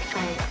 cat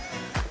fight.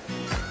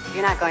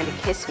 You're not going to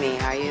kiss me,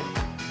 are you?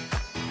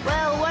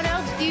 Well, what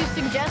else do you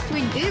suggest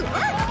we do?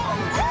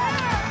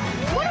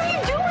 What are you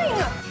doing?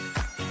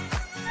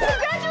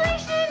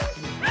 Congratulations!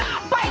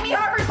 Bite me,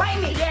 Harvard,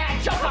 bite me!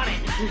 Yeah, choke on it!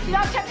 You know,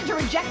 I'm tempted to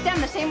reject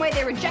them the same way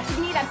they rejected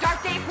me that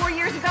dark day 4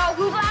 years ago.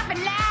 Who's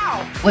laughing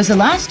now? Was the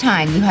last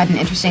time you had an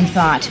interesting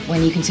thought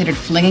when you considered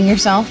flinging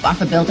yourself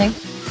off a building?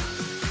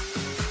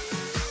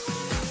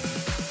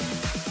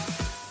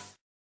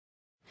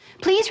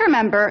 Please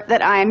remember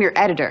that I am your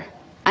editor.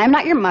 I am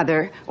not your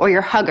mother or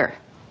your hugger.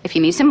 If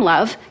you need some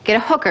love, get a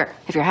hooker.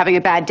 If you're having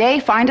a bad day,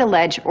 find a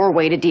ledge or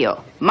wait a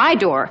deal. My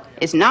door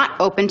is not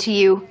open to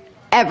you,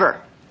 ever.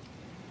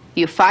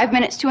 You have 5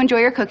 minutes to enjoy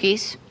your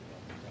cookies.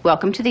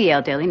 Welcome to the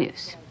Yale Daily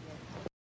News.